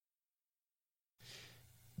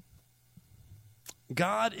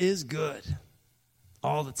God is good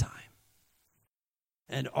all the time.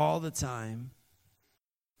 And all the time,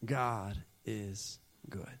 God is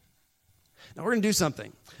good. Now we're going to do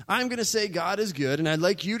something. I'm going to say God is good, and I'd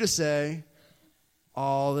like you to say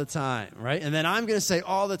all the time, right? And then I'm going to say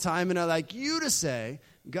all the time, and I'd like you to say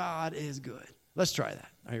God is good. Let's try that.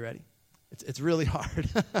 Are you ready? It's really hard.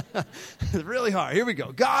 It's really hard. Here we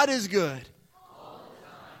go. God is good.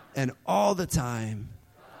 And all the time,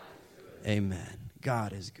 amen.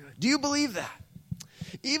 God is good. Do you believe that?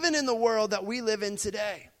 Even in the world that we live in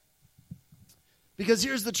today. Because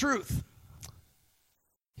here's the truth.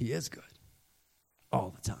 He is good.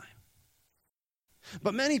 All the time.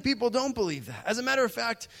 But many people don't believe that. As a matter of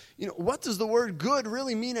fact, what does the word good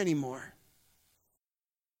really mean anymore?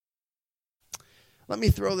 Let me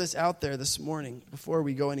throw this out there this morning before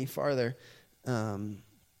we go any farther.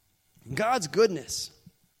 God's goodness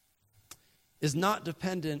is not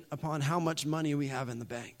dependent upon how much money we have in the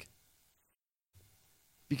bank.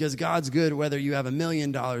 Because God's good whether you have $1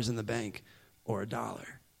 million in the bank or $1.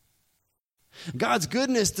 God's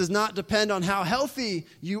goodness does not depend on how healthy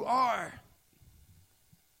you are.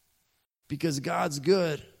 Because God's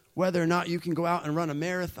good whether or not you can go out and run a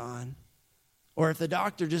marathon, or if the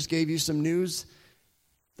doctor just gave you some news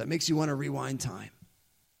that makes you want to rewind time.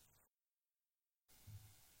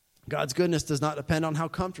 God's goodness does not depend on how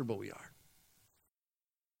comfortable we are.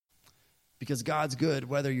 Because God's good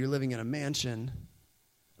whether you're living in a mansion,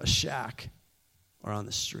 a shack, or on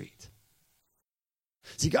the street.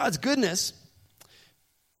 See, God's goodness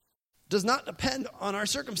does not depend on our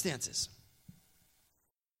circumstances.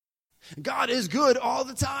 God is good all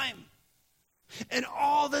the time. And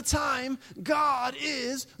all the time, God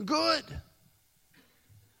is good.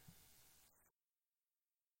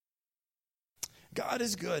 God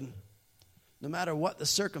is good no matter what the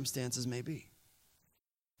circumstances may be.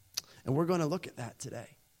 And we're going to look at that today.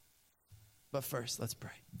 But first, let's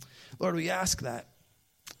pray. Lord, we ask that,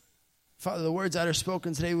 Father, the words that are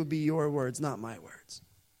spoken today would be your words, not my words.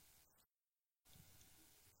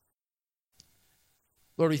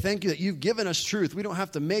 Lord, we thank you that you've given us truth. We don't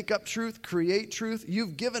have to make up truth, create truth.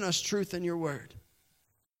 You've given us truth in your word.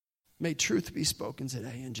 May truth be spoken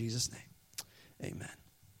today in Jesus' name. Amen.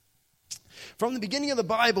 From the beginning of the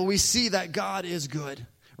Bible, we see that God is good,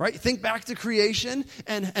 right? Think back to creation,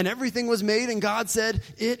 and everything was made, and God said,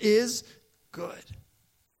 it is good.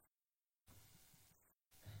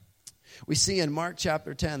 We see in Mark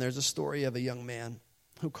chapter 10, there's a story of a young man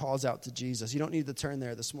who calls out to Jesus. You don't need to turn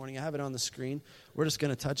there this morning. I have it on the screen. We're just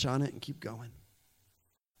going to touch on it and keep going.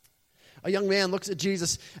 A young man looks at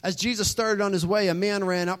Jesus. As Jesus started on his way, a man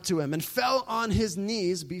ran up to him and fell on his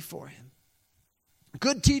knees before him.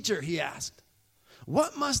 Good teacher, he asked,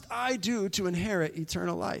 what must I do to inherit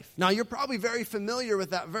eternal life? Now, you're probably very familiar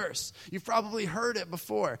with that verse. You've probably heard it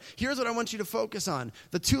before. Here's what I want you to focus on.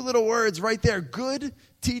 The two little words right there, good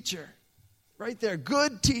teacher. Right there,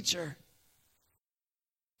 good teacher.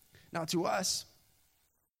 Now, to us,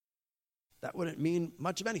 that wouldn't mean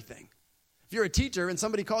much of anything. If you're a teacher and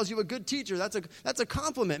somebody calls you a good teacher, that's a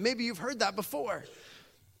compliment. Maybe you've heard that before.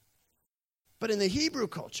 But in the Hebrew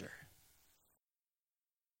culture,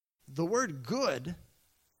 the word good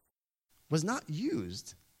was not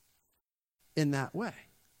used in that way.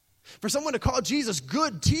 For someone to call Jesus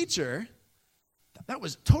good teacher, that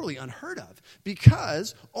was totally unheard of,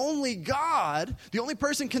 because only God, the only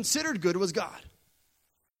person considered good was God.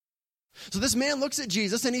 So this man looks at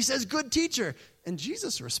Jesus and he says, good teacher. And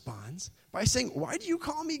Jesus responds by saying, why do you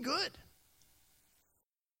call me good?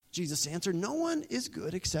 Jesus answered, no one is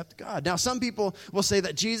good except God. Now, some people will say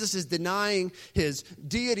that Jesus is denying his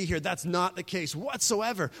deity here. That's not the case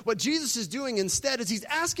whatsoever. What Jesus is doing instead is he's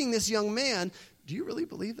asking this young man, do you really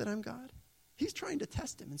believe that I'm God? He's trying to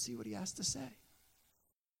test him and see what he has to say.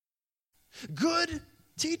 Good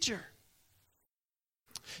teacher.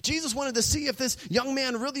 Jesus wanted to see if this young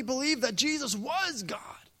man really believed that Jesus was God,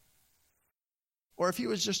 or if he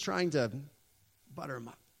was just trying to butter him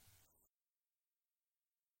up.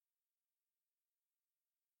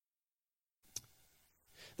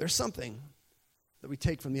 There's something that we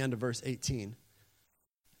take from the end of verse 18.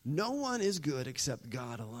 No one is good except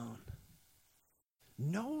God alone.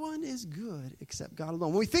 No one is good except God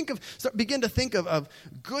alone. When we begin to think of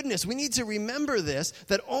goodness, we need to remember this,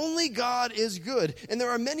 that only God is good. And there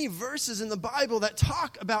are many verses in the Bible that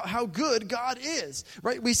talk about how good God is,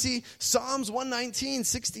 right? We see Psalms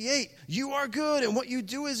 119:68. You are good and what you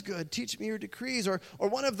do is good. Teach me your decrees. Or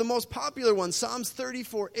one of the most popular ones, Psalms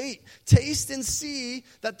 34:8. Taste and see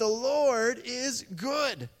that the Lord is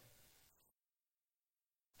good.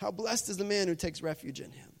 How blessed is the man who takes refuge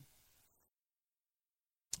in him.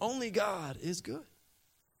 Only God is good.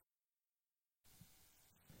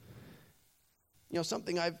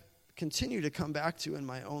 something I've continued to come back to in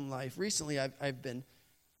my own life. Recently, I've been,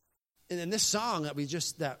 and this song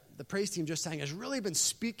that the praise team just sang has really been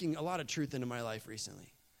speaking a lot of truth into my life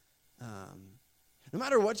recently. No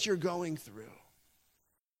matter what you're going through,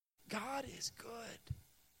 God is good.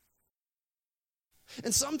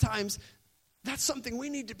 And sometimes that's something we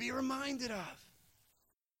need to be reminded of.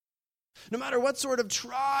 No matter what sort of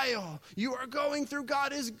trial you are going through,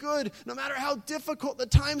 God is good. No matter how difficult the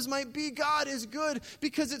times might be, God is good,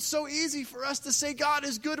 because it's so easy for us to say God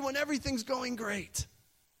is good when everything's going great.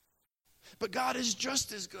 But God is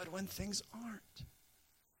just as good when things aren't.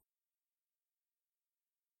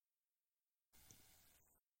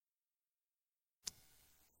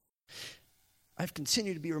 I've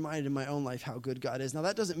continued to be reminded in my own life how good God is. Now,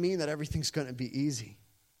 that doesn't mean that everything's going to be easy.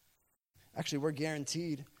 Actually, we're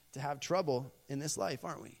guaranteed to have trouble in this life,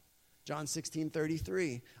 aren't we? John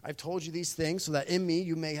 16:33. I've told you these things so that in me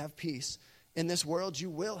you may have peace. In this world you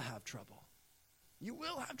will have trouble. You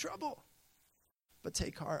will have trouble. But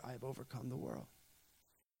take heart, I have overcome the world.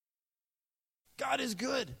 God is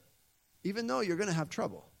good, even though you're going to have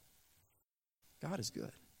trouble. God is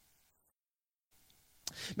good.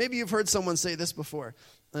 Maybe you've heard someone say this before.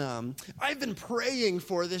 I've been praying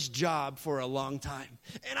for this job for a long time,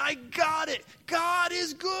 and I got it. God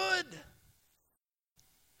is good.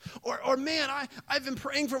 Or man, I've been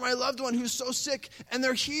praying for my loved one who's so sick, and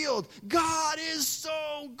they're healed. God is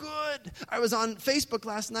so good. I was on Facebook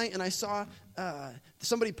last night, and I saw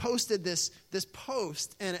somebody posted this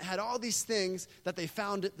post, and it had all these things that they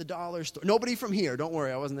found at the dollar store. Nobody from here. Don't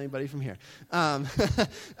worry, I wasn't anybody from here.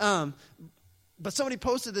 But somebody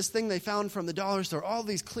posted this thing they found from the dollar store, all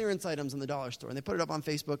these clearance items in the dollar store. And they put it up on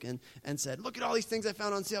Facebook and said, look at all these things I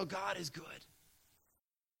found on sale. God is good.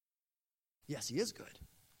 Yes, he is good.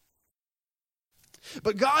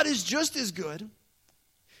 But God is just as good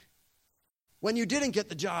when you didn't get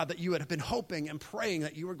the job that you had been hoping and praying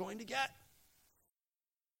that you were going to get.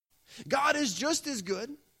 God is just as good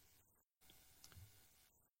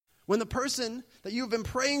when the person that you've been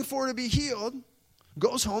praying for to be healed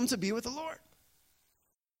goes home to be with the Lord.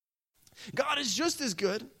 God is just as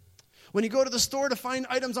good when you go to the store to find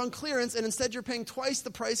items on clearance and instead you're paying twice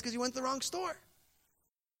the price because you went to the wrong store.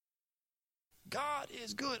 God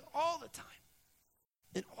is good all the time.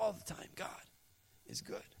 And all the time, God is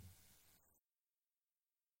good.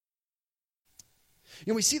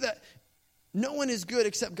 We see that no one is good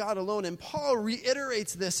except God alone. And Paul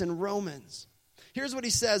reiterates this in Romans. Here's what he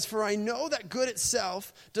says: for I know that good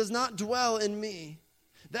itself does not dwell in me.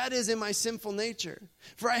 That is, in my sinful nature.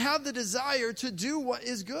 For I have the desire to do what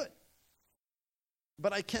is good,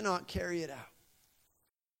 but I cannot carry it out.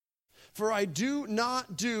 For I do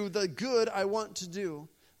not do the good I want to do,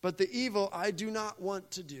 but the evil I do not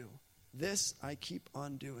want to do, this I keep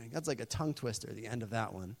on doing. That's like a tongue twister at the end of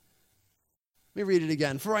that one. Let me read it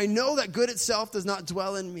again. For I know that good itself does not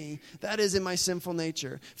dwell in me. That is, in my sinful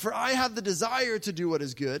nature. For I have the desire to do what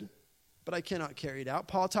is good, but I cannot carry it out.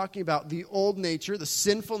 Paul talking about the old nature, the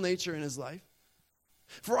sinful nature in his life.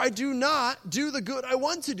 For I do not do the good I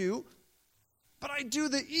want to do, but I do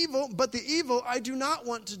the evil, but the evil I do not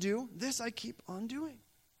want to do, this I keep on doing.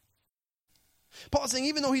 Paul's saying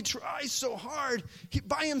even though he tries so hard,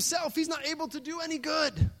 by himself, he's not able to do any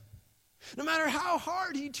good. No matter how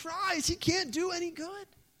hard he tries, he can't do any good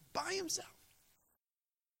by himself.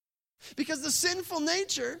 Because the sinful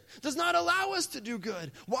nature does not allow us to do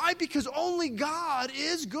good. Why? Because only God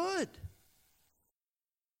is good.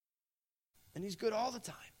 And he's good all the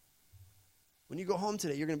time. When you go home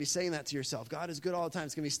today, you're going to be saying that to yourself. God is good all the time.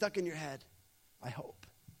 It's going to be stuck in your head, I hope.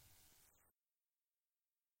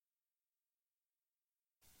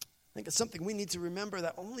 I think it's something we need to remember,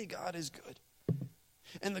 that only God is good.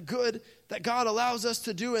 And the good that God allows us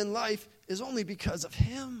to do in life is only because of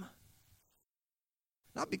him.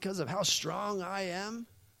 Not because of how strong I am,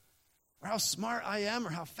 or how smart I am, or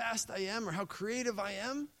how fast I am, or how creative I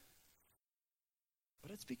am.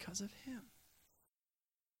 But it's because of him.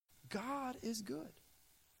 God is good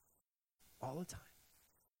all the time.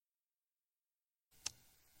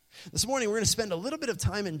 This morning we're going to spend a little bit of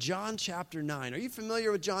time in John chapter 9. Are you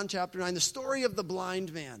familiar with John chapter 9? The story of the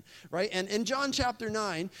blind man, right? And in John chapter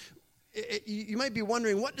 9, you might be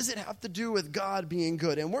wondering, what does it have to do with God being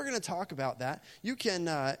good? And we're going to talk about that. You can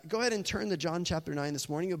go ahead and turn to John chapter 9 this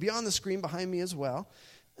morning. You'll be on the screen behind me as well.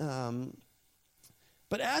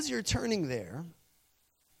 But as you're turning there,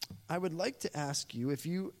 I would like to ask you if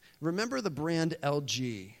you remember the brand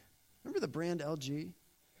LG. Remember the brand LG?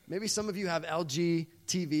 Maybe some of you have LG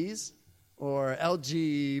TVs or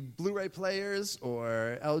LG Blu-ray players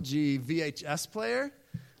or LG VHS player,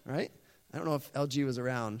 right? I don't know if LG was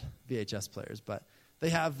around VHS players, but they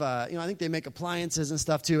have, I think they make appliances and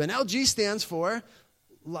stuff too. And LG stands for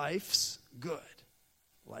Life's Good.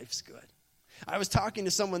 Life's Good. I was talking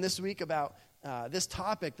to someone this week about this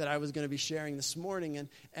topic that I was going to be sharing this morning,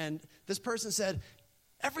 and this person said,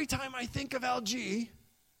 every time I think of LG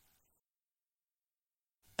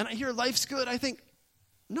and I hear Life's Good, I think,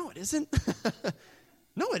 no, it isn't.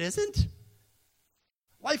 No, it isn't.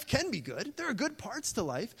 Life can be good. There are good parts to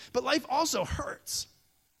life, but life also hurts.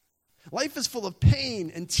 Life is full of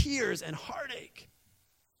pain and tears and heartache.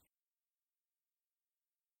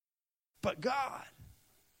 But God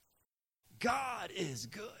is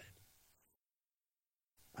good.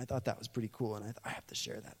 I thought that was pretty cool, and I have to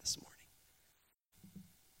share that this morning.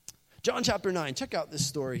 John chapter 9, check out this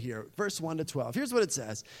story here, verse 1 to 12. Here's what it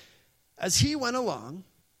says. As he went along,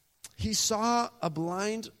 he saw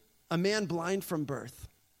a man blind from birth.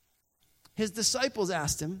 His disciples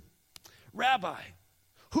asked him, Rabbi,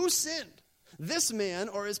 who sinned, this man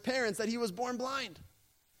or his parents, that he was born blind?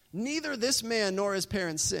 Neither this man nor his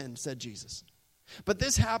parents sinned, said Jesus. But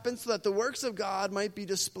this happened so that the works of God might be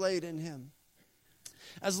displayed in him.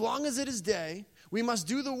 As long as it is day, we must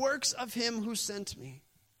do the works of him who sent me.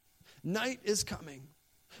 Night is coming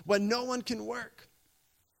when no one can work.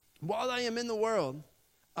 While I am in the world,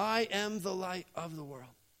 I am the light of the world.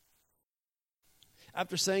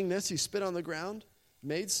 After saying this, he spit on the ground,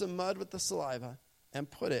 made some mud with the saliva, and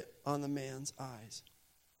put it on the man's eyes.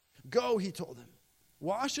 Go, he told him,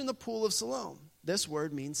 wash in the pool of Siloam. This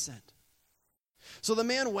word means sent. So the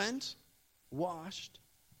man went, washed,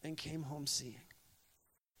 and came home seeing.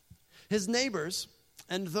 His neighbors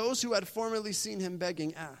and those who had formerly seen him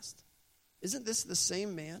begging asked, isn't this the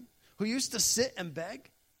same man who used to sit and beg?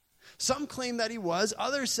 Some claimed that he was.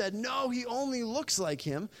 Others said, no, he only looks like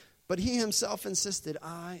him. But he himself insisted,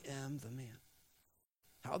 I am the man.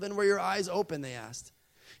 How then were your eyes open, they asked.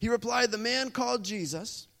 He replied, the man called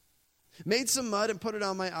Jesus made some mud and put it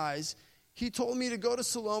on my eyes. He told me to go to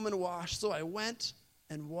Siloam and wash. So I went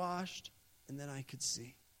and washed, and then I could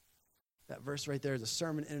see. That verse right there is a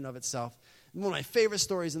sermon in and of itself. One of my favorite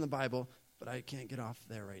stories in the Bible, but I can't get off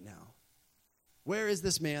there right now. Where is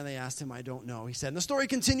this man? They asked him. I don't know, he said. And the story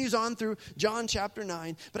continues on through John chapter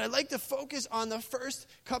 9, but I'd like to focus on the first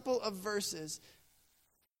couple of verses.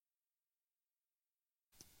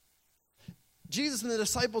 Jesus and the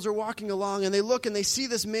disciples are walking along, and they look and they see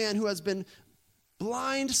this man who has been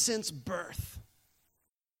blind since birth.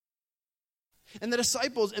 And the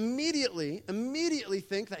disciples immediately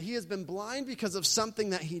think that he has been blind because of something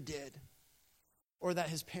that he did or that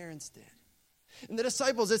his parents did. And the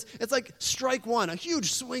disciples, it's like strike one, a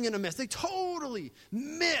huge swing and a miss. They totally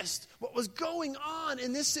missed what was going on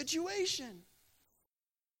in this situation.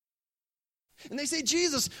 And they say,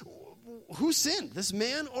 Jesus, who sinned, this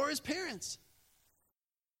man or his parents?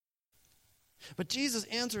 But Jesus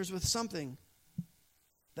answers with something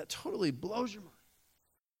that totally blows your mind.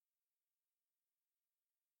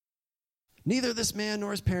 Neither this man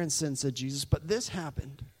nor his parents sinned, said Jesus, but this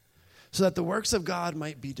happened so that the works of God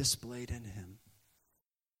might be displayed in him.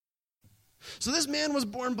 So this man was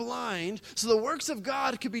born blind so the works of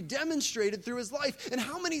God could be demonstrated through his life. And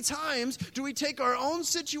how many times do we take our own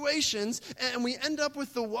situations and we end up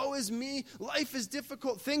with the woe is me, life is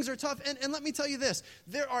difficult, things are tough. And let me tell you this,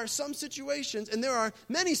 there are some situations, and there are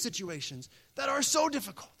many situations that are so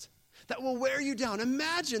difficult that will wear you down.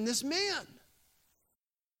 Imagine this man,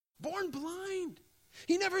 born blind.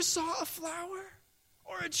 He never saw a flower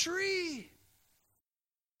or a tree.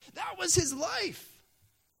 That was his life.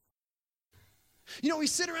 You know, we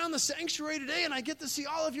sit around the sanctuary today and I get to see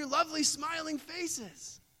all of your lovely smiling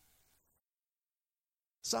faces.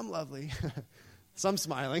 Some lovely, some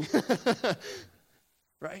smiling,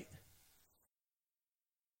 right?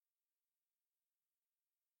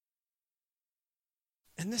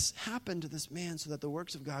 And this happened to this man so that the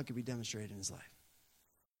works of God could be demonstrated in his life.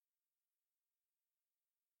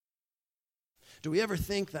 Do we ever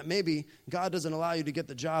think that maybe God doesn't allow you to get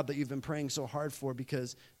the job that you've been praying so hard for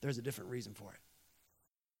because there's a different reason for it?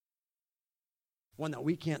 One that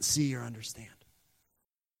we can't see or understand.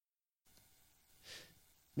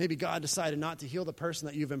 Maybe God decided not to heal the person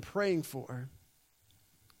that you've been praying for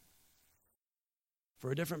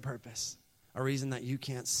a different purpose, a reason that you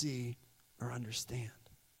can't see or understand.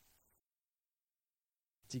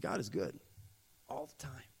 See, God is good all the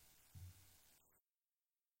time.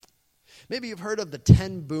 Maybe you've heard of the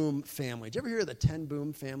Ten Boom family. Did you ever hear of the Ten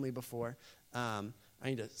Boom family before? I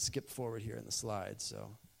need to skip forward here in the slides,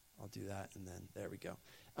 so I'll do that, and then there we go.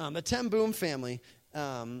 The Ten Boom family,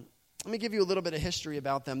 let me give you a little bit of history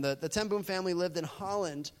about them. The Ten Boom family lived in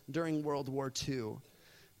Holland during World War II.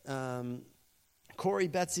 Corey,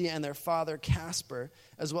 Betsy, and their father, Casper,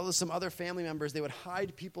 as well as some other family members, they would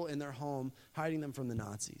hide people in their home, hiding them from the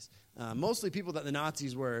Nazis. Mostly people that the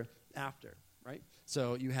Nazis were after, right?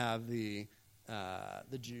 So you have the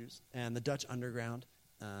Jews and the Dutch underground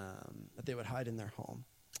that they would hide in their home.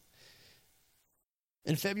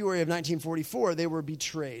 In February of 1944, they were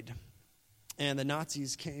betrayed, and the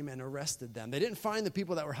Nazis came and arrested them. They didn't find the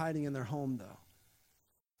people that were hiding in their home, though,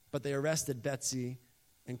 but they arrested Betsy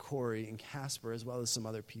and Corey and Casper, as well as some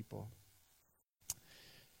other people.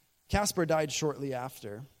 Casper died shortly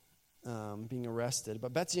after being arrested,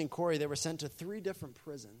 but Betsy and Corey, they were sent to 3 different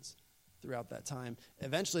prisons throughout that time.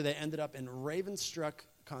 Eventually, they ended up in Ravensbrück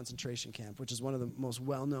concentration camp, which is one of the most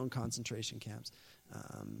well-known concentration camps.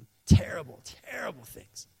 Terrible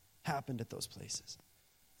things happened at those places.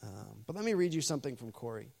 But let me read you something from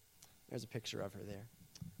Corey. There's a picture of her there.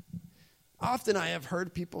 Often I have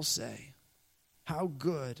heard people say how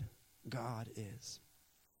good God is.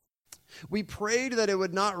 We prayed that it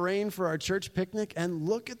would not rain for our church picnic, and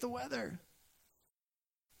look at the weather.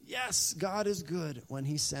 Yes, God is good when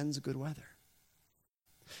he sends good weather.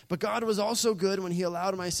 But God was also good when he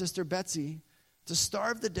allowed my sister Betsy to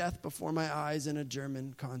starve to death before my eyes in a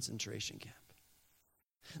German concentration camp.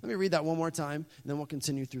 Let me read that one more time, and then we'll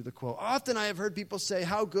continue through the quote. Often I have heard people say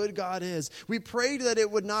how good God is. We prayed that it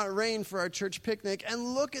would not rain for our church picnic,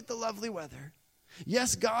 and look at the lovely weather.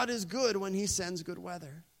 Yes, God is good when he sends good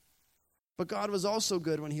weather. But God was also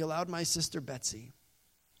good when he allowed my sister Betsy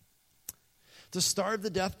to starve to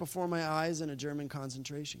death before my eyes in a German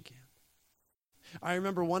concentration camp. I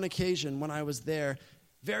remember one occasion when I was there,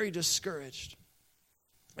 very discouraged.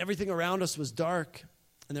 Everything around us was dark,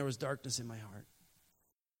 and there was darkness in my heart.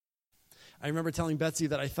 I remember telling Betsy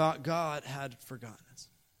that I thought God had forgotten us.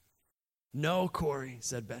 No, Corey,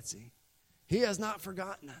 said Betsy. He has not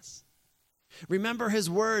forgotten us. Remember his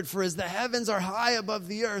word, for as the heavens are high above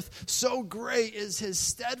the earth, so great is his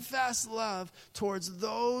steadfast love towards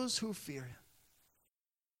those who fear him.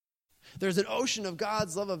 There's an ocean of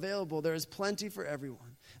God's love available. There is plenty for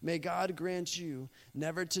everyone. May God grant you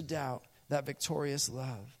never to doubt that victorious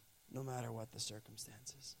love, no matter what the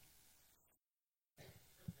circumstances.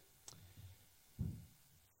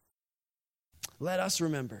 Let us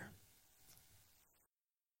remember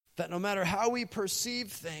that no matter how we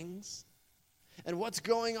perceive things and what's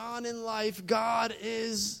going on in life, God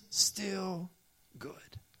is still good.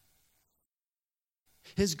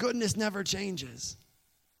 His goodness never changes.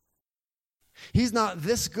 He's not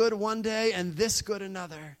this good one day and this good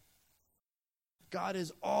another. God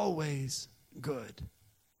is always good.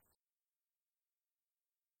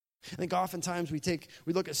 I think oftentimes we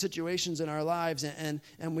look at situations in our lives and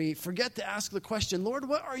we forget to ask the question, Lord,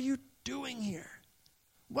 what are you doing here?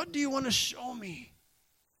 What do you want to show me?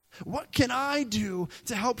 What can I do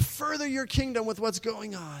to help further your kingdom with what's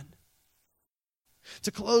going on?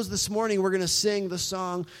 To close this morning, we're going to sing the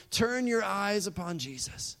song, Turn Your Eyes Upon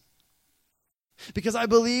Jesus. Because I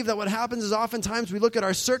believe that what happens is oftentimes we look at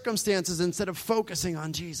our circumstances instead of focusing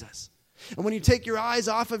on Jesus. And when you take your eyes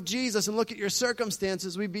off of Jesus and look at your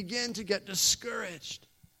circumstances, we begin to get discouraged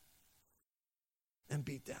and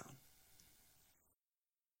beat down.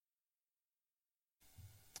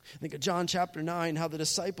 Think of John chapter 9, how the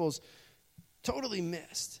disciples totally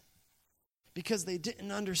missed because they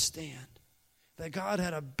didn't understand that God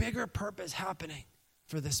had a bigger purpose happening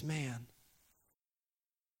for this man.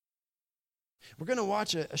 We're going to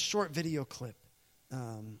watch a short video clip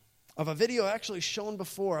of a video actually shown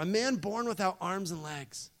before. A man born without arms and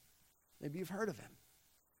legs. Maybe you've heard of him.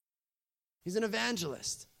 He's an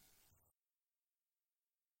evangelist.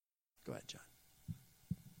 Go ahead, John.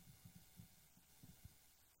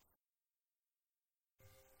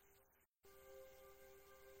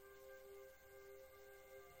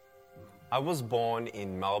 I was born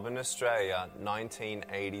in Melbourne, Australia,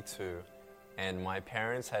 1982, and my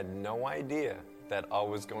parents had no idea that I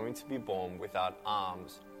was going to be born without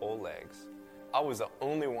arms or legs. I was the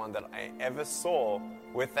only one that I ever saw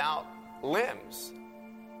without limbs.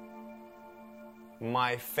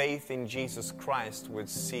 My faith in Jesus Christ was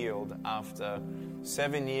sealed after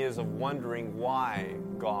 7 years of wondering why,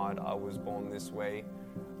 God, I was born this way.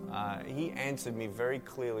 He answered me very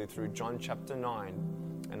clearly through John chapter 9.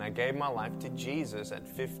 And I gave my life to Jesus at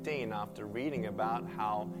 15 after reading about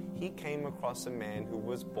how he came across a man who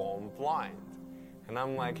was born blind. And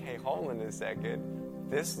I'm like, hey, hold on a second.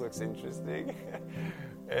 This looks interesting.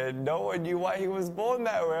 And no one knew why he was born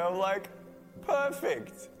that way. I'm like,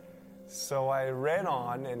 perfect. So I read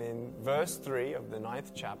on, and in verse 3 of the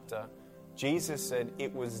 9th chapter, Jesus said,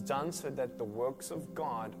 it was done so that the works of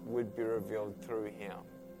God would be revealed through him.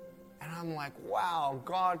 And I'm like, wow,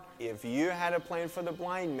 God, if you had a plan for the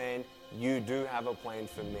blind man, you do have a plan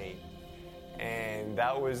for me. And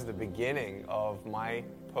that was the beginning of my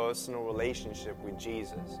personal relationship with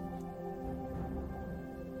Jesus.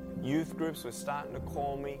 Youth groups were starting to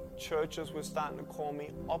call me, churches were starting to call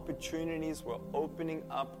me, opportunities were opening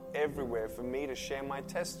up everywhere for me to share my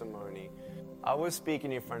testimony. I was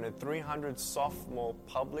speaking in front of 300 sophomore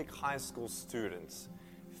public high school students.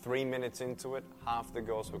 3 minutes into it, half the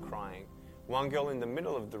girls were crying. One girl in the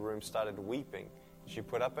middle of the room started weeping. She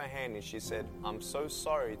put up her hand and she said, "I'm so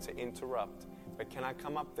sorry to interrupt, but can I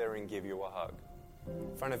come up there and give you a hug?"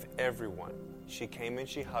 In front of everyone, she came and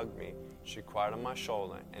she hugged me. She cried on my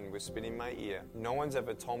shoulder and whispered in my ear, "No one's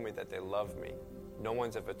ever told me that they love me. No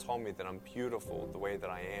one's ever told me that I'm beautiful the way that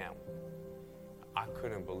I am." I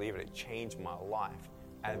couldn't believe it. It changed my life.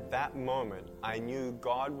 At that moment, I knew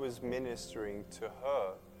God was ministering to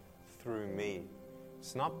her through me.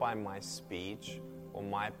 It's not by my speech or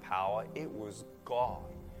my power. It was God.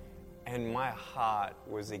 And my heart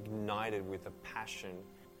was ignited with a passion.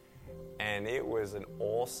 And it was an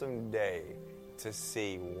awesome day to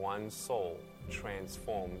see one soul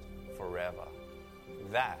transformed forever.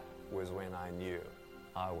 That was when I knew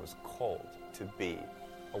I was called to be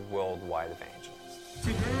a worldwide evangelist.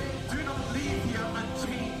 Today, do not leave here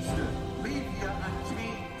unchanged. Leave here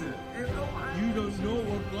unchanged. You don't know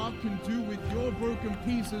what God can do with your broken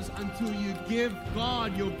pieces until you give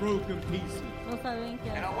God your broken pieces. No saben qué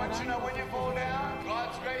And I want you to know when you fall down,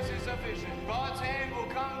 God's grace is sufficient. God's hand will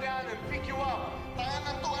come down and pick you up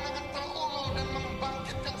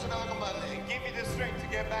and give you the strength to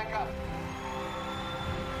get back up.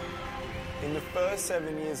 In the first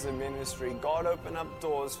 7 years of ministry, God opened up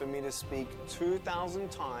doors for me to speak 2,000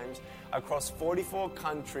 times across 44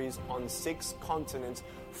 countries on 6 continents,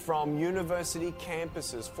 from university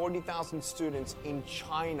campuses, 40,000 students in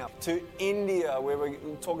China, to India, where we're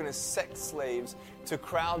talking to sex slaves, to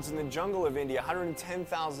crowds in the jungle of India,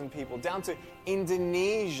 110,000 people, down to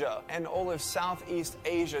Indonesia and all of Southeast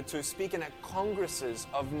Asia, to speaking at congresses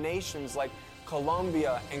of nations like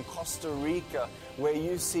Colombia and Costa Rica, where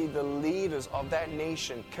you see the leaders of that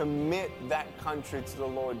nation commit that country to the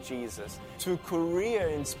Lord Jesus. To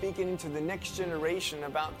Korea and speaking into the next generation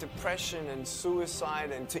about depression and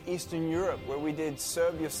suicide, and to Eastern Europe, where we did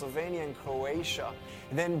Serbia, Slovenia, and Croatia.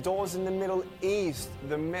 And then doors in the Middle East.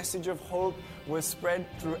 The message of hope was spread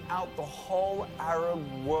throughout the whole Arab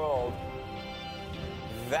world.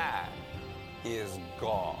 That is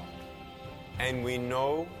God. And we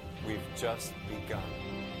know we've just begun.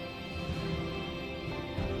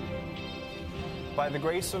 By the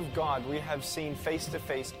grace of God, we have seen face to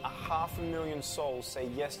face 500,000 souls say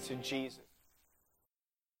yes to Jesus.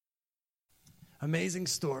 Amazing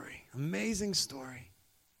story. Amazing story.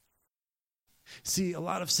 See a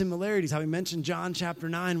lot of similarities, how we mentioned John chapter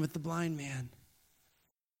 9 with the blind man.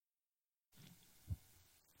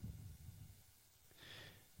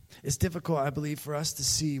 It's difficult, I believe, for us to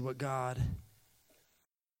see what God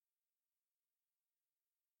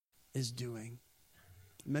is doing.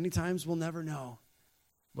 Many times we'll never know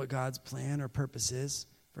what God's plan or purpose is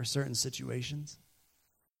for certain situations.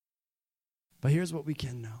 But here's what we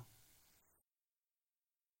can know: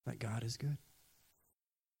 that God is good.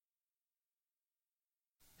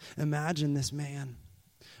 Imagine this man,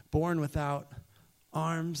 born without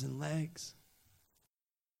arms and legs,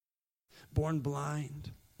 born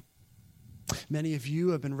blind. Many of you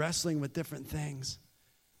have been wrestling with different things,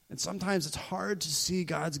 and sometimes it's hard to see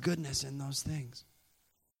God's goodness in those things.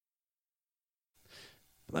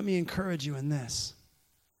 But let me encourage you in this.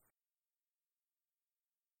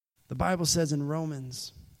 The Bible says in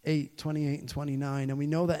Romans 8:28 and 29, and we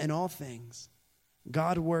know that in all things,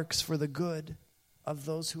 God works for the good of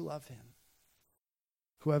those who love him,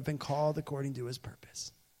 who have been called according to his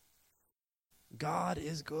purpose. God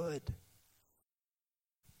is good.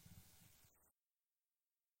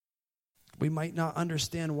 We might not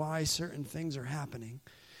understand why certain things are happening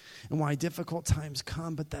and why difficult times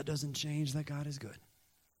come, but that doesn't change that God is good.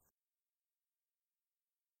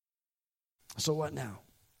 So what now?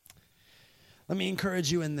 Let me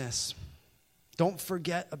encourage you in this. Don't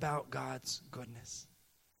forget about God's goodness.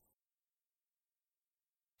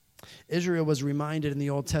 Israel was reminded in the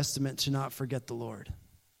Old Testament to not forget the Lord.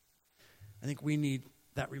 I think we need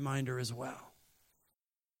that reminder as well.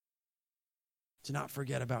 To not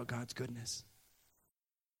forget about God's goodness.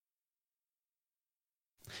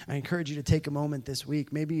 I encourage you to take a moment this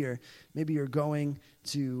week. Maybe you're going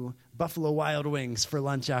to Buffalo Wild Wings for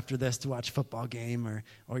lunch after this to watch a football game,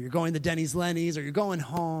 or you're going to Denny's Lenny's, or you're going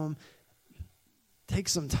home. Take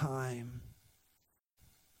some time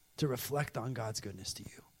to reflect on God's goodness to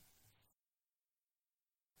you.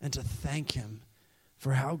 and to thank him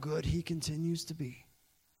for how good he continues to be.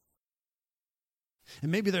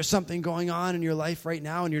 And maybe there's something going on in your life right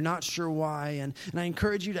now and you're not sure why. And I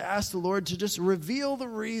encourage you to ask the Lord to just reveal the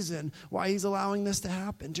reason why he's allowing this to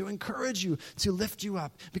happen, to encourage you, to lift you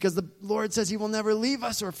up. Because the Lord says he will never leave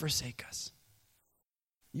us or forsake us.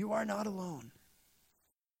 You are not alone.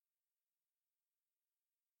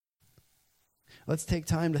 Let's take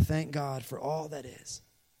time to thank God for all that is.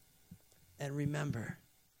 And remember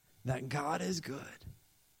that God is good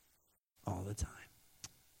all the time.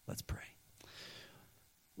 Let's pray.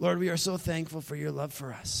 Lord, we are so thankful for your love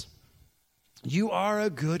for us. You are a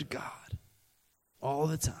good God all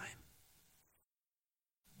the time.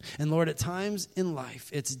 And Lord, at times in life,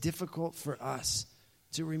 it's difficult for us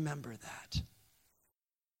to remember that.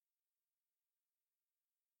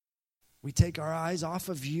 We take our eyes off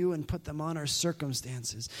of you and put them on our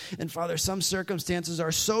circumstances. And Father, some circumstances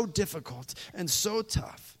are so difficult and so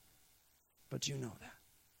tough, but you know that.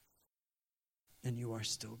 And you are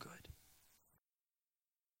still good.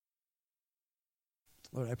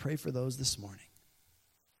 Lord, I pray for those this morning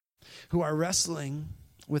who are wrestling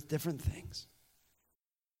with different things.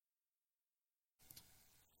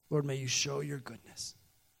 Lord, may you show your goodness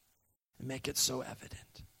and make it so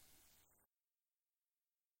evident.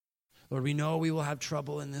 Lord, we know we will have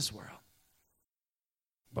trouble in this world,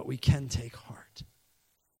 but we can take heart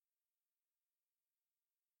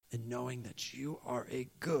in knowing that you are a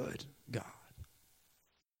good God.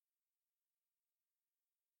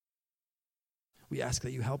 We ask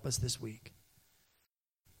that you help us this week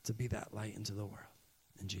to be that light into the world.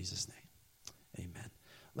 In Jesus' name, amen.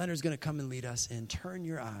 Leonard's going to come and lead us in Turn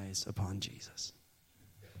Your Eyes Upon Jesus.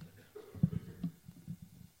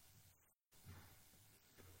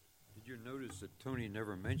 Did you notice that Tony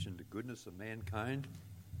never mentioned the goodness of mankind?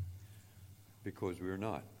 Because we're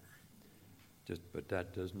not. But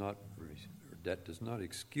that does not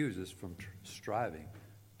excuse us from striving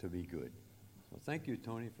to be good. So thank you,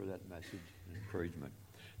 Tony, for that message and encouragement.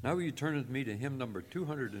 Now will you turn with me to hymn number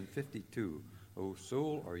 252, O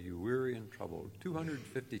Soul, Are You Weary and Troubled?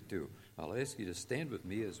 252. I'll ask you to stand with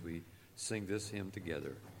me as we sing this hymn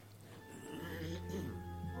together.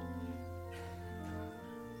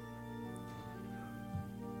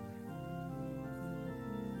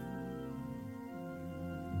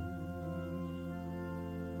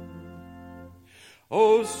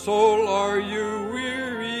 O soul, are you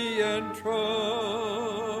weary and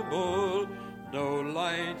troubled? No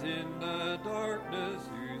light in the darkness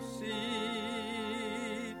you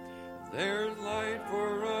see. There's light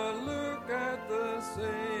for a look at the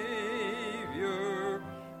Savior,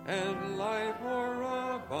 and life more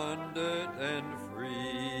abundant and free.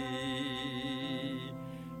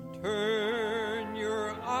 Turn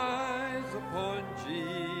your eyes upon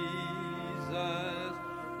Jesus.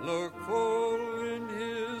 Look full in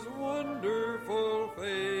his wonderful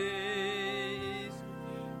face,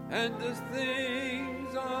 and the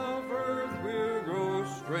things of earth will grow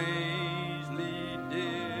strangely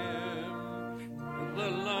dim in the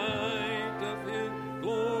light of his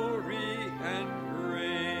glory and grace.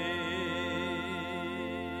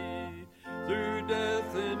 Through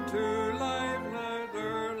death into life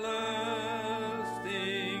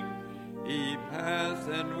everlasting, he passed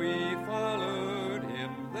and we followed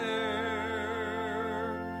him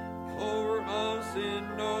there. Over us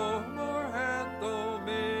sin no more hath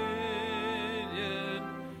dominion,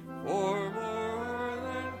 for more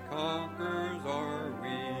than conquerors are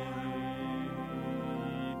we.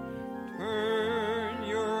 Turn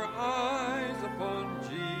your eyes upon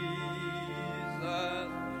Jesus,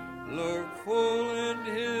 look full in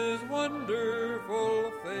his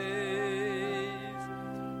wonderful face,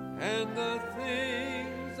 and the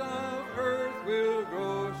things of earth will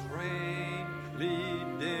grow strangely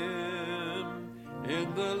dim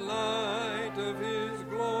in the light of his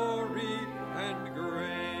glory and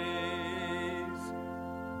grace.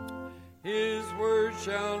 His word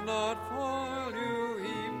shall not fail you,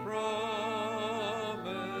 he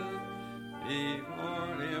promised.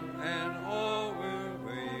 Before him and all will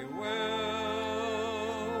be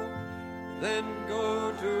well. Then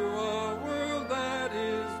go to a world that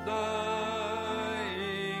is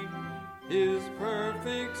dying, his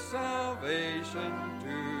perfect salvation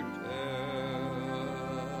to tell.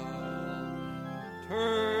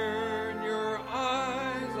 Turn your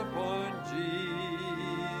eyes upon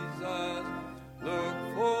Jesus, look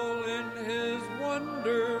full in his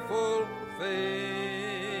wonderful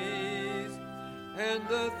face, and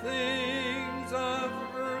the things of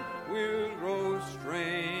earth will grow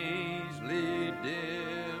strangely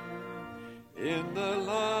dim in the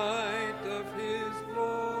light of his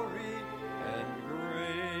glory and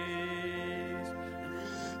grace.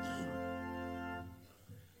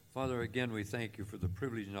 Father, again, we thank you for the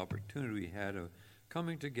privilege and opportunity we had of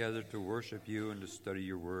coming together to worship you and to study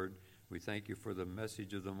your word. We thank you for the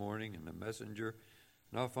message of the morning and the messenger.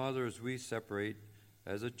 Now, Father, as we separate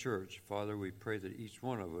as a church, Father, we pray that each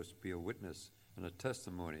one of us be a witness and a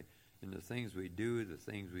testimony in the things we do, the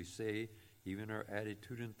things we say, even our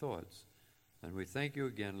attitude and thoughts. And we thank you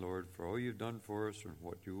again, Lord, for all you've done for us and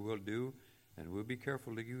what you will do, and we'll be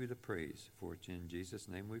careful to give you the praise. For it's in Jesus'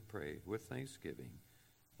 name we pray with thanksgiving.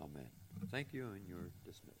 Amen. Thank you, and you're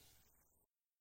dismissed.